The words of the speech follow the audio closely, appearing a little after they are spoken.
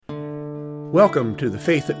Welcome to the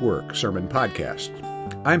Faith at Work Sermon Podcast.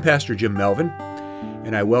 I'm Pastor Jim Melvin,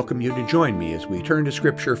 and I welcome you to join me as we turn to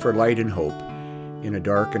Scripture for light and hope in a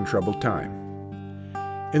dark and troubled time.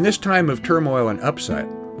 In this time of turmoil and upset,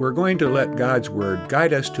 we're going to let God's Word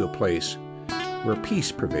guide us to a place where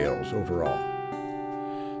peace prevails over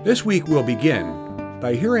all. This week we'll begin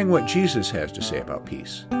by hearing what Jesus has to say about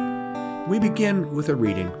peace. We begin with a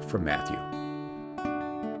reading from Matthew.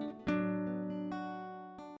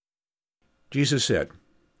 Jesus said,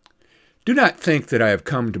 "Do not think that I have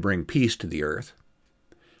come to bring peace to the earth.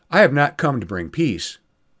 I have not come to bring peace,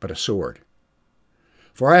 but a sword.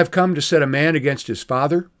 For I have come to set a man against his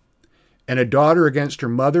father, and a daughter against her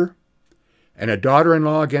mother, and a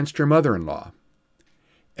daughter-in-law against her mother-in-law.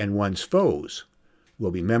 And one's foes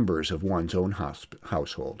will be members of one's own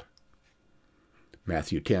household."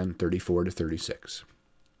 Matthew 10:34-36.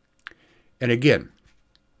 And again,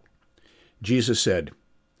 Jesus said,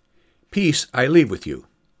 "Peace I leave with you.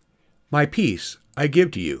 My peace I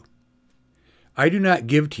give to you. I do not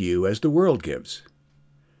give to you as the world gives.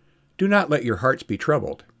 Do not let your hearts be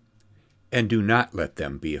troubled, and do not let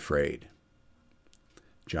them be afraid."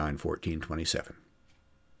 John 14:27.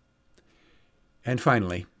 And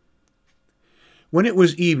finally, when it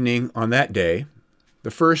was evening on that day,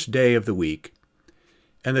 the first day of the week,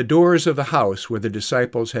 and the doors of the house where the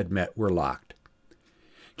disciples had met were locked,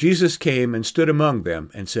 Jesus came and stood among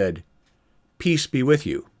them and said, "Peace be with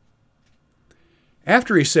you."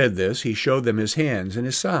 After he said this, he showed them his hands and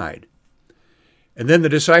his side. And then the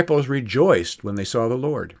disciples rejoiced when they saw the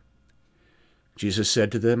Lord. Jesus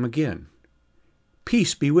said to them again,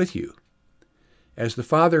 "Peace be with you. As the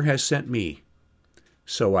Father has sent me,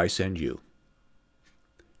 so I send you."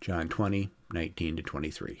 John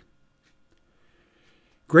 20:19-23.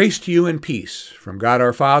 Grace to you and peace from God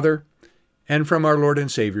our Father and from our Lord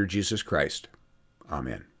and Savior Jesus Christ.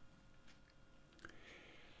 Amen.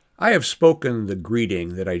 I have spoken the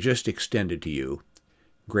greeting that I just extended to you,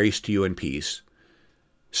 grace to you and peace,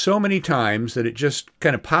 so many times that it just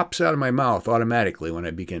kind of pops out of my mouth automatically when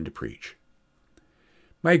I begin to preach.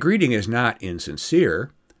 My greeting is not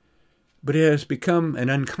insincere, but it has become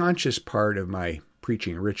an unconscious part of my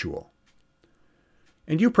preaching ritual.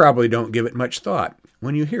 And you probably don't give it much thought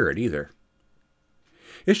when you hear it either.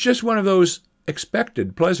 It's just one of those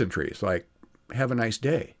expected pleasantries, like "have a nice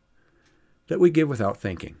day," that we give without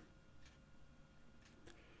thinking.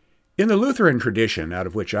 In the Lutheran tradition out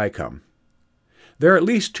of which I come, there are at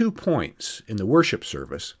least 2 points in the worship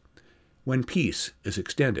service when peace is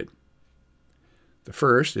extended. The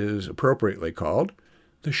first is appropriately called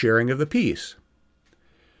the sharing of the peace.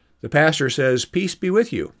 The pastor says, "Peace be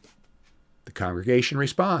with you." The congregation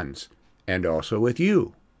responds, "And also with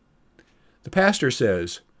you." The pastor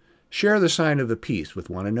says, "Share the sign of the peace with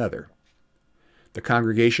one another." The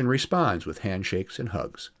congregation responds with handshakes and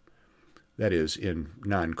hugs. That is, in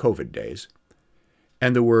non-COVID days.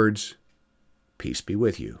 And the words, "Peace be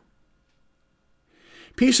with you."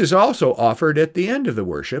 Peace is also offered at the end of the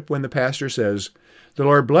worship when the pastor says, "The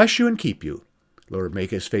Lord bless you and keep you. The Lord make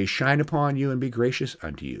his face shine upon you and be gracious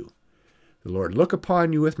unto you. The Lord look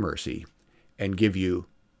upon you with mercy and give you,"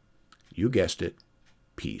 you guessed it,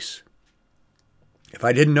 peace. If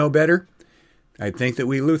I didn't know better, I'd think that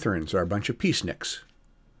we Lutherans are a bunch of peaceniks.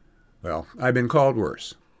 Well, I've been called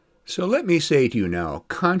worse. So let me say to you now,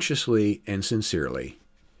 consciously and sincerely,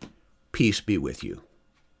 peace be with you.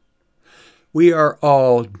 We are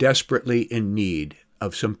all desperately in need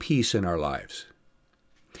of some peace in our lives.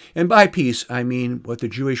 And by peace, I mean what the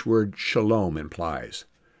Jewish word shalom implies,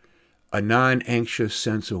 a non-anxious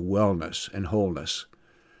sense of wellness and wholeness,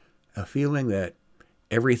 a feeling that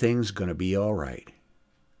everything's going to be all right.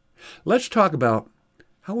 Let's talk about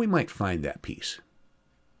how we might find that peace.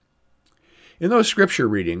 In those scripture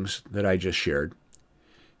readings that I just shared,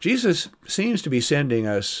 Jesus seems to be sending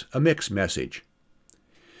us a mixed message.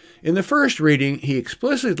 In the first reading, he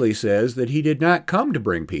explicitly says that he did not come to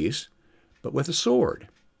bring peace, but with a sword.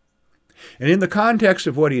 And in the context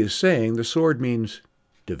of what he is saying, the sword means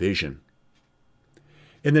division.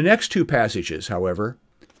 In the next 2 passages, however,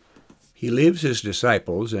 he leaves his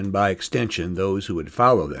disciples, and by extension those who would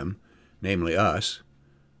follow them, namely us,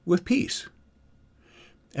 with peace.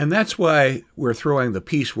 And that's why we're throwing the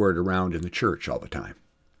peace word around in the church all the time.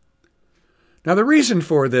 Now, the reason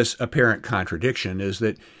for this apparent contradiction is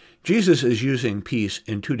that Jesus is using peace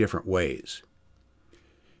in 2 different ways.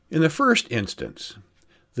 In the first instance,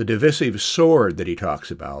 the divisive sword that he talks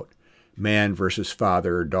about, man versus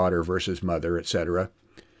father, daughter versus mother, etc.,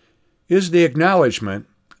 is the acknowledgement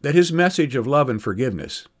that his message of love and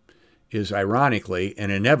forgiveness is ironically and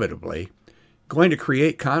inevitably going to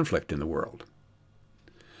create conflict in the world.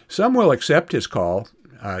 Some will accept his call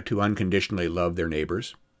to unconditionally love their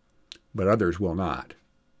neighbors, but others will not.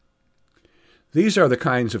 These are the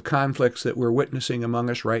kinds of conflicts that we're witnessing among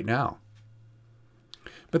us right now.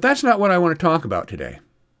 But that's not what I want to talk about today.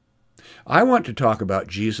 I want to talk about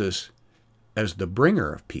Jesus as the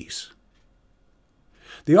bringer of peace.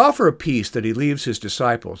 The offer of peace that he leaves his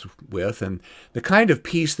disciples with, and the kind of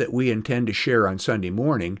peace that we intend to share on Sunday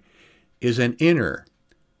morning, is an inner,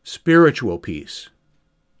 spiritual peace.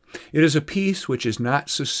 It is a peace which is not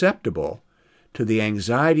susceptible to the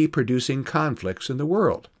anxiety-producing conflicts in the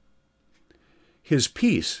world. His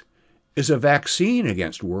peace is a vaccine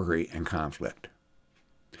against worry and conflict.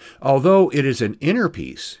 Although it is an inner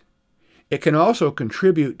peace, it can also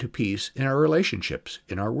contribute to peace in our relationships,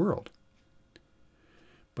 in our world.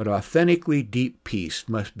 But authentically deep peace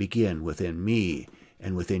must begin within me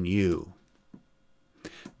and within you.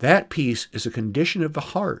 That peace is a condition of the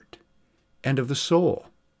heart and of the soul.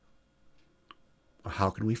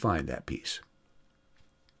 How can we find that peace?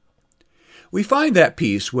 We find that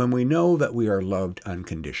peace when we know that we are loved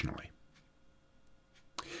unconditionally.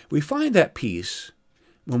 We find that peace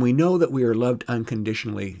when we know that we are loved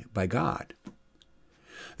unconditionally by God.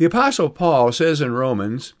 The Apostle Paul says in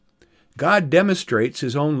Romans, God demonstrates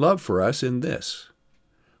his own love for us in this: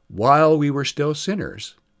 while we were still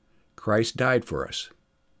sinners, Christ died for us.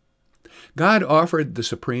 God offered the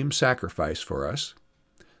supreme sacrifice for us,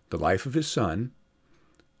 the life of his Son,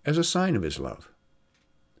 as a sign of his love.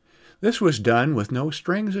 This was done with no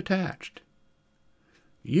strings attached.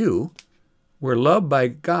 You were loved by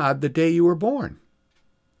God the day you were born.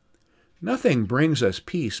 Nothing brings us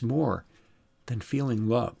peace more than feeling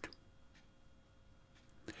loved.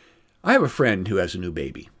 I have a friend who has a new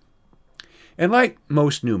baby. And like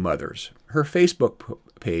most new mothers, her Facebook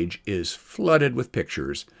page is flooded with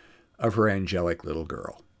pictures of her angelic little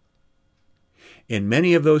girl. In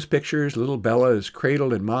many of those pictures, little Bella is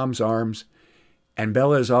cradled in Mom's arms, and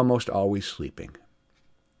Bella is almost always sleeping.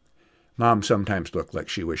 Mom sometimes looks like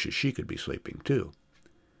she wishes she could be sleeping too.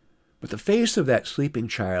 But the face of that sleeping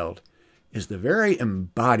child is the very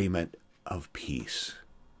embodiment of peace.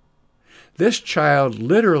 This child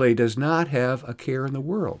literally does not have a care in the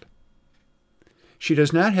world. She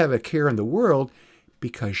does not have a care in the world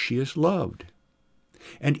because she is loved.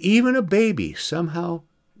 And even a baby somehow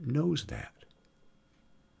knows that.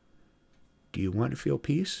 Do you want to feel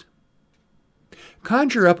peace?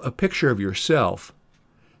 Conjure up a picture of yourself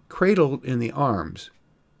cradled in the arms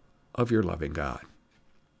of your loving God.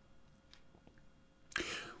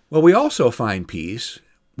 Well, we also find peace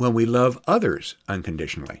when we love others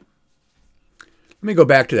unconditionally. Let me go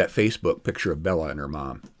back to that Facebook picture of Bella and her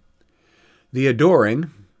mom. The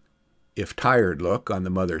adoring, if tired look on the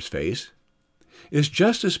mother's face is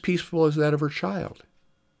just as peaceful as that of her child.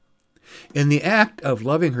 In the act of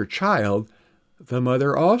loving her child, the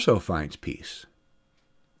mother also finds peace.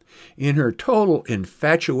 In her total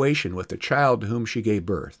infatuation with the child to whom she gave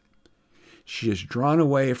birth, she is drawn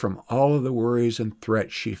away from all of the worries and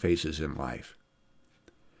threats she faces in life.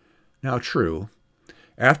 Now, true,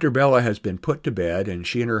 after Bella has been put to bed and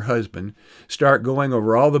she and her husband start going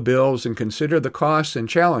over all the bills and consider the costs and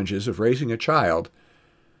challenges of raising a child,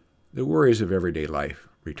 the worries of everyday life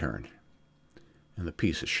return, and the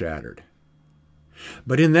peace is shattered.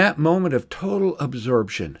 But in that moment of total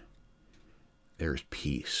absorption, there's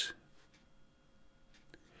peace.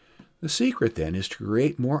 The secret, then, is to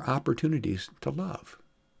create more opportunities to love.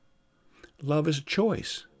 Love is a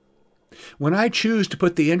choice. When I choose to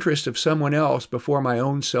put the interest of someone else before my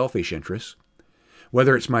own selfish interests,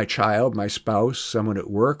 whether it's my child, my spouse, someone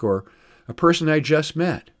at work, or a person I just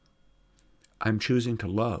met, I'm choosing to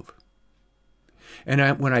love.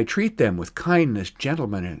 And when I treat them with kindness,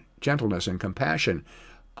 gentleness, and compassion,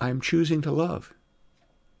 I'm choosing to love.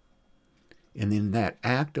 And in that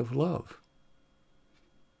act of love,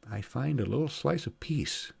 I find a little slice of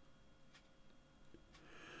peace.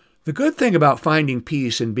 The good thing about finding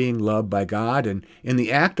peace and being loved by God and in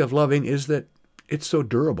the act of loving is that it's so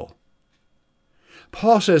durable.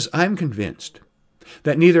 Paul says, I'm convinced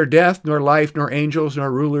that neither death, nor life, nor angels,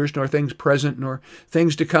 nor rulers, nor things present, nor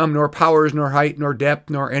things to come, nor powers, nor height, nor depth,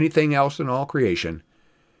 nor anything else in all creation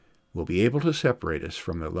will be able to separate us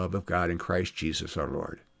from the love of God in Christ Jesus our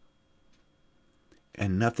Lord.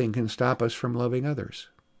 And nothing can stop us from loving others.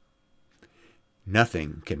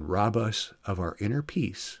 Nothing can rob us of our inner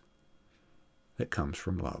peace that comes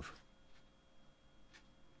from love.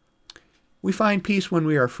 We find peace when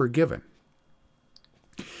we are forgiven.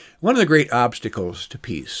 One of the great obstacles to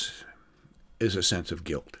peace is a sense of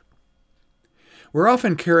guilt. We're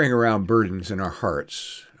often carrying around burdens in our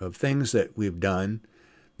hearts of things that we've done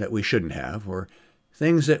that we shouldn't have, or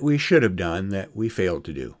things that we should have done that we failed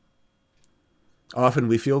to do. Often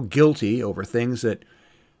we feel guilty over things that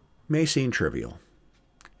may seem trivial.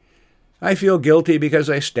 I feel guilty because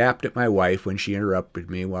I snapped at my wife when she interrupted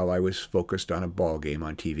me while I was focused on a ball game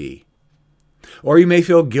on TV. Or you may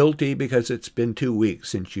feel guilty because it's been 2 weeks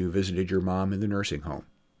since you visited your mom in the nursing home.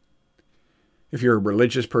 If you're a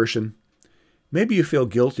religious person, maybe you feel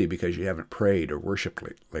guilty because you haven't prayed or worshiped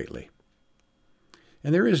lately.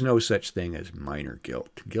 And there is no such thing as minor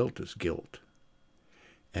guilt. Guilt is guilt.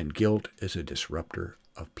 And guilt is a disruptor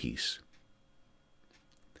of peace.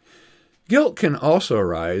 Guilt can also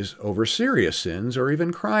arise over serious sins or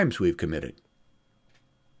even crimes we've committed.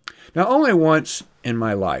 Now, only once in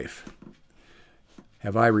my life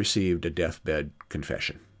have I received a deathbed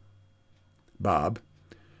confession. Bob,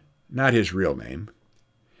 not his real name,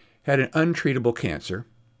 had an untreatable cancer,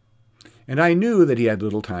 and I knew that he had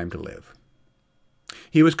little time to live.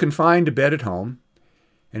 He was confined to bed at home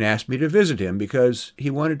and asked me to visit him because he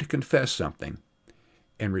wanted to confess something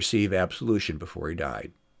and receive absolution before he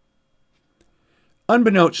died.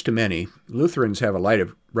 Unbeknownst to many, Lutherans have a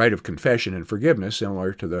rite of confession and forgiveness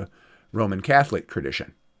similar to the Roman Catholic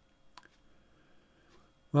tradition.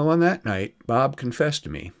 Well, on that night, Bob confessed to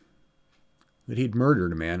me that he'd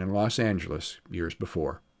murdered a man in Los Angeles years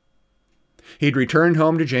before. He'd returned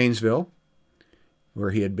home to Janesville,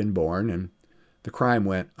 where he had been born, and the crime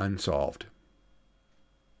went unsolved.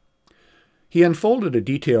 He unfolded a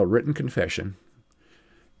detailed written confession,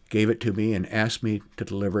 gave it to me, and asked me to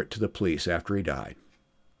deliver it to the police after he died.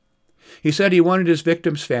 He said he wanted his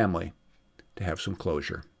victim's family to have some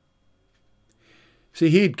closure. See,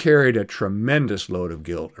 he'd carried a tremendous load of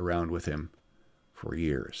guilt around with him for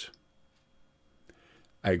years.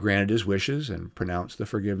 I granted his wishes and pronounced the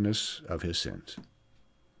forgiveness of his sins.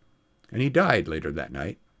 And he died later that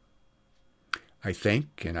night. I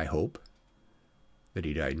think and I hope that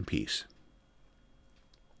he died in peace.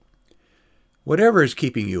 Whatever is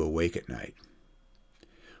keeping you awake at night,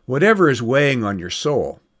 whatever is weighing on your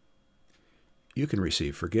soul, you can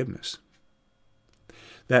receive forgiveness.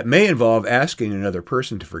 That may involve asking another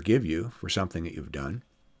person to forgive you for something that you've done.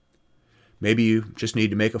 Maybe you just need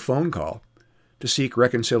to make a phone call to seek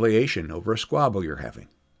reconciliation over a squabble you're having.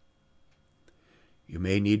 You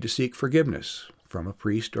may need to seek forgiveness from a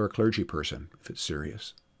priest or a clergy person if it's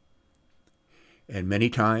serious. And many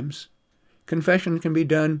times, confession can be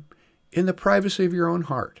done in the privacy of your own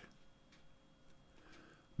heart.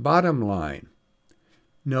 Bottom line,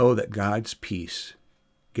 know that God's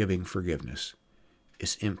peace-giving forgiveness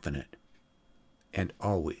is infinite and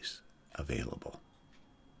always available.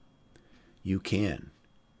 You can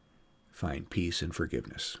find peace and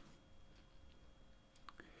forgiveness.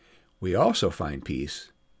 We also find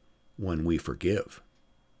peace when we forgive.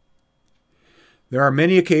 There are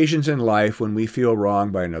many occasions in life when we feel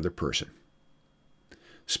wronged by another person.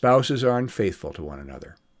 Spouses are unfaithful to one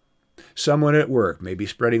another. Someone at work may be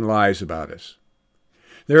spreading lies about us.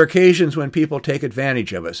 There are occasions when people take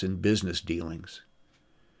advantage of us in business dealings.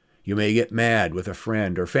 You may get mad with a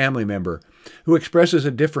friend or family member who expresses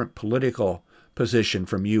a different political position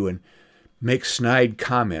from you and makes snide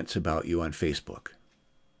comments about you on Facebook.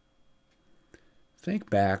 Think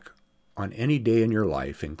back on any day in your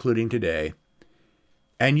life, including today,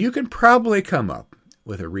 and you can probably come up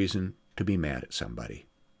with a reason to be mad at somebody.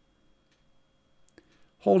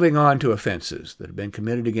 Holding on to offenses that have been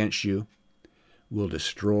committed against you will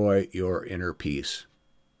destroy your inner peace.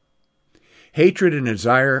 Hatred and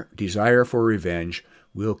desire for revenge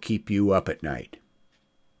will keep you up at night.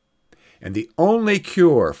 And the only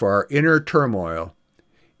cure for our inner turmoil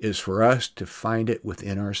is for us to find it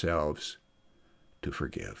within ourselves to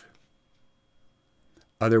forgive.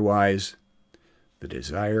 Otherwise, the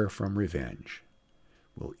desire from revenge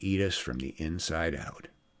will eat us from the inside out.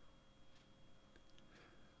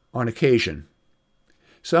 On occasion,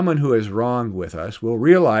 someone who has wronged with us will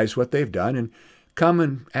realize what they've done and come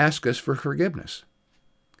and ask us for forgiveness.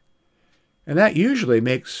 And that usually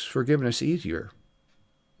makes forgiveness easier.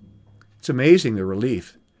 It's amazing the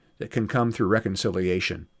relief that can come through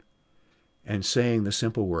reconciliation and saying the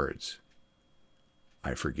simple words,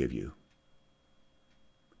 I forgive you.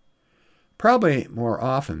 Probably more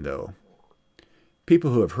often, though,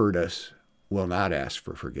 people who have hurt us will not ask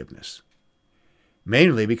for forgiveness,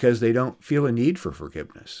 mainly because they don't feel a need for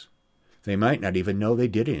forgiveness. They might not even know they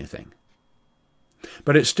did anything.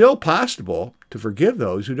 But it's still possible to forgive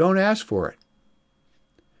those who don't ask for it.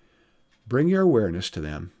 Bring your awareness to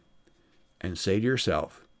them and say to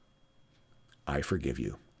yourself, I forgive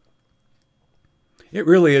you. It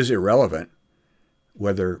really is irrelevant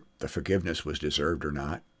whether the forgiveness was deserved or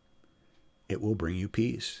not. It will bring you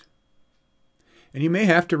peace. And you may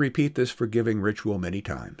have to repeat this forgiving ritual many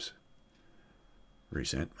times.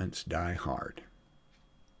 Resentments die hard.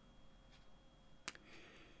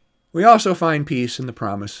 We also find peace in the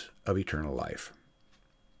promise of eternal life.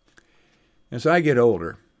 As I get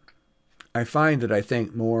older, I find that I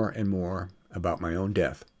think more and more about my own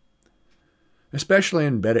death, especially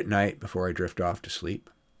in bed at night before I drift off to sleep.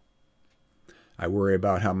 I worry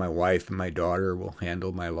about how my wife and my daughter will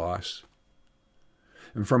handle my loss.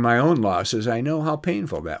 And from my own losses, I know how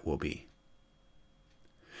painful that will be.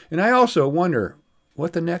 And I also wonder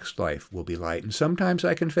what the next life will be like. And sometimes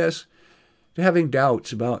I confess to having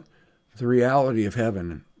doubts about the reality of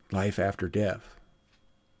heaven and life after death.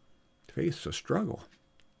 Faith's a struggle.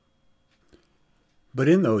 But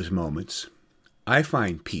in those moments, I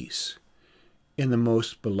find peace in the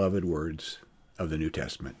most beloved words of the New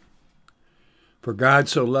Testament. For God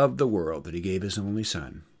so loved the world that he gave his only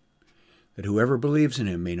Son, that whoever believes in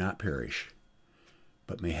him may not perish,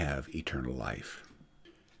 but may have eternal life.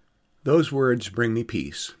 Those words bring me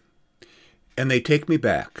peace, and they take me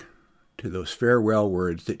back to those farewell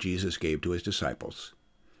words that Jesus gave to his disciples.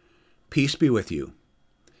 Peace be with you.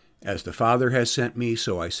 As the Father has sent me,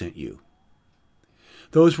 so I sent you.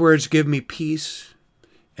 Those words give me peace,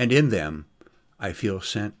 and in them I feel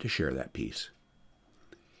sent to share that peace.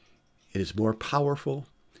 It is more powerful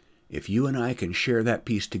if you and I can share that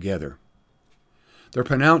peace together. The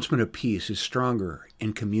pronouncement of peace is stronger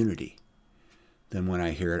in community than when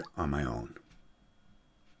I hear it on my own.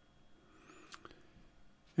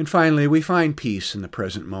 And finally, we find peace in the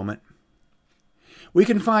present moment. We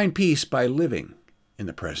can find peace by living in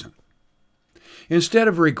the present. Instead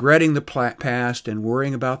of regretting the past and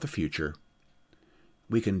worrying about the future,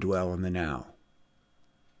 we can dwell in the now.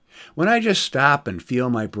 When I just stop and feel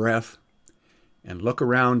my breath and look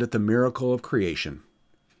around at the miracle of creation,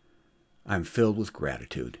 I'm filled with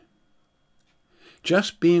gratitude.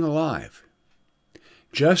 Just being alive,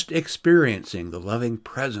 just experiencing the loving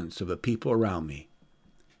presence of the people around me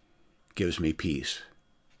gives me peace.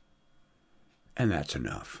 And that's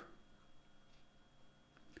enough.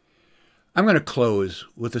 I'm going to close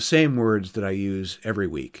with the same words that I use every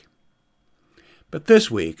week. But this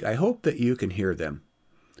week, I hope that you can hear them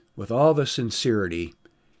with all the sincerity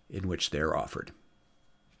in which they're offered.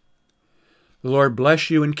 The Lord bless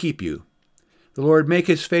you and keep you. The Lord make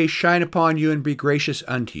his face shine upon you and be gracious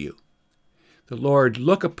unto you. The Lord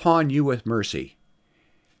look upon you with mercy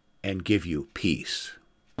and give you peace.